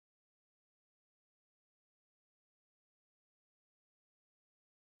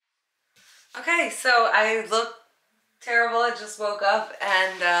Okay, so I look terrible. I just woke up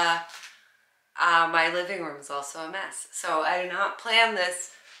and my living room is also a mess. So I did not plan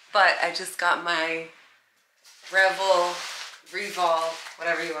this, but I just got my Revol,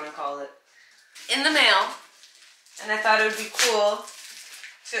 whatever you want to call it, in the mail. And I thought it would be cool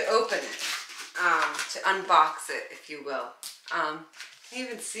to open it, to unbox it, if you will. Can you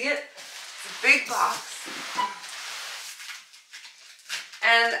even see it? It's a big box.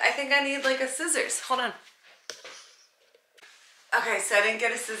 And I think I need like a scissors. Hold on. Okay, so I didn't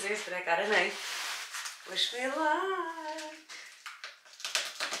get a scissors, but I got a knife. Wish me luck.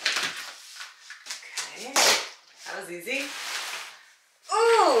 Okay, that was easy.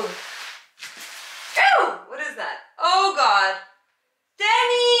 Ooh! Ew! What is that? Oh God!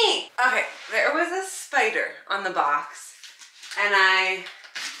 Denny! Okay, there was a spider on the box, and I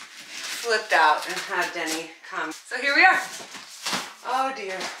flipped out and had Denny come. So here we are. Oh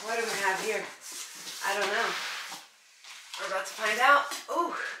dear, what do we have here? I don't know. We're about to find out.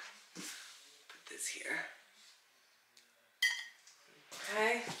 Oh, put this here.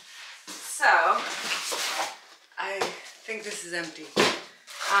 Okay, so I think this is empty.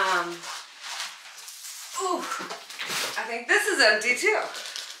 Ooh, I think this is empty too.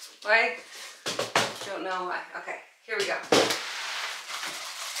 Like, don't know why. Okay, here we go.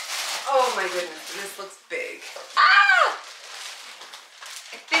 Oh my goodness, this looks big. Ah!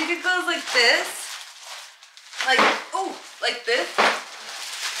 I think it goes like this. Like, oh, like this.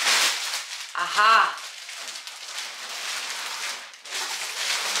 Aha.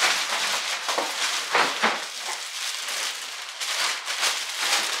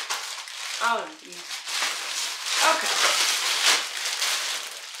 Oh, geez. Okay.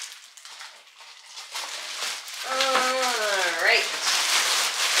 All right.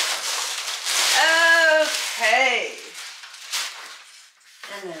 Okay.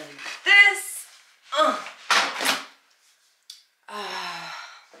 And then this.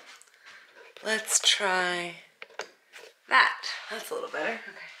 Let's try that. That's a little better.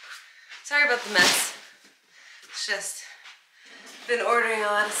 Okay. Sorry about the mess. It's just been ordering a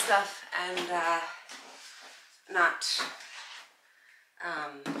lot of stuff and not,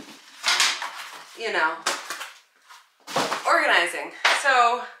 you know, organizing.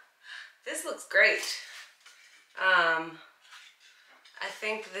 So this looks great. I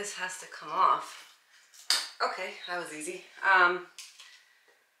think this has to come off. Okay, that was easy.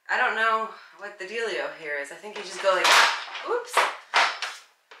 I don't know what the dealio here is. I think you just go like, oops.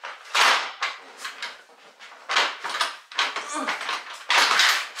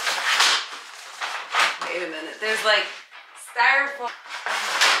 Wait a minute. There's like styrofoam.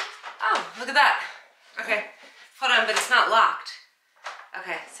 Oh, look at that. Okay, hold on, but it's not locked.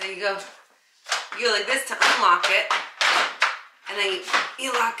 Okay, so you go like this to unlock it, and then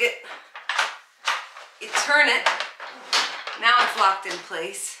you lock it. You turn it. Now it's locked in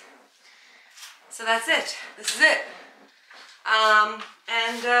place. So that's it. This is it.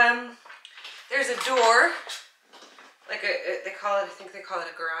 There's a door, like they call it, I think they call it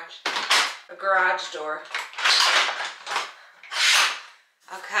a garage door.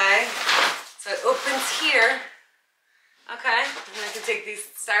 Okay, so it opens here. Okay, and then I can take these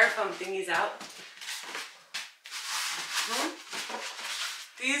styrofoam thingies out.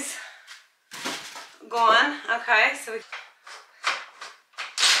 These go on. Okay, so we.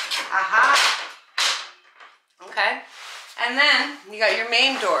 Aha. Okay, and then you got your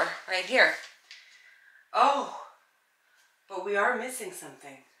main door right here. Oh, but we are missing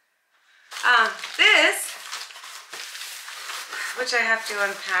something. This, which I have to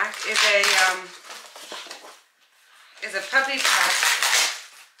unpack, is a puppy pack.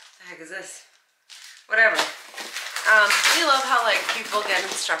 What the heck is this? Whatever. You love how like people get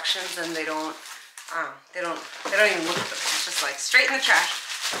instructions and they don't even look at them. It's just like straight in the trash.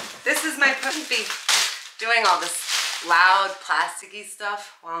 This is my puppy doing all this loud plasticky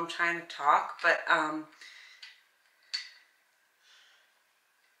stuff while I'm trying to talk, but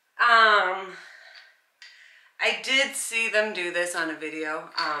I did see them do this on a video.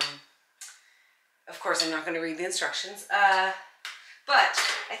 Of course, I'm not going to read the instructions, but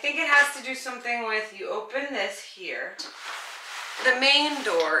I think it has to do something with you open this here. The main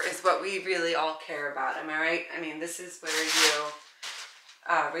door is what we really all care about, am I right? I mean, this is where you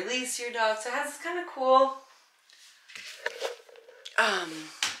release your dog. So it has this kind of cool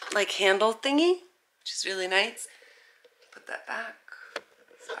like handle thingy, which is really nice. Put that back.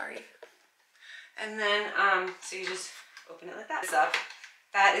 Sorry. And then so you just open it like that. It's up.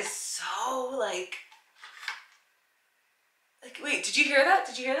 That is so like wait, did you hear that?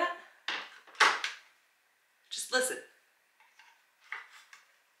 Did you hear that? Just listen.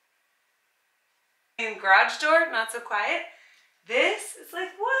 Garage door, not so quiet. This is like,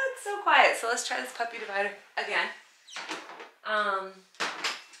 what? So quiet. So let's try this puppy divider again. I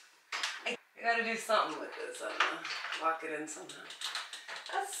gotta do something with this. I'm gonna lock it in somehow.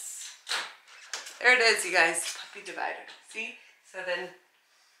 There it is, you guys. Puppy divider. See? So then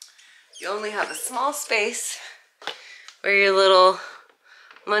you only have a small space where your little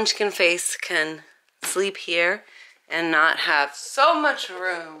munchkin face can sleep here and not have so much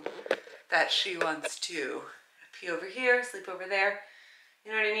room that she wants to pee over here, sleep over there.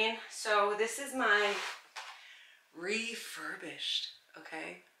 You know what I mean? So this is my refurbished,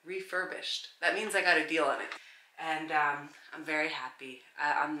 okay? Refurbished. That means I got a deal on it. And I'm very happy.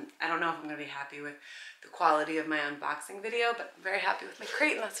 I don't know if I'm gonna be happy with the quality of my unboxing video, but I'm very happy with my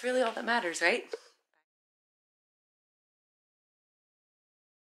crate, and that's really all that matters, right?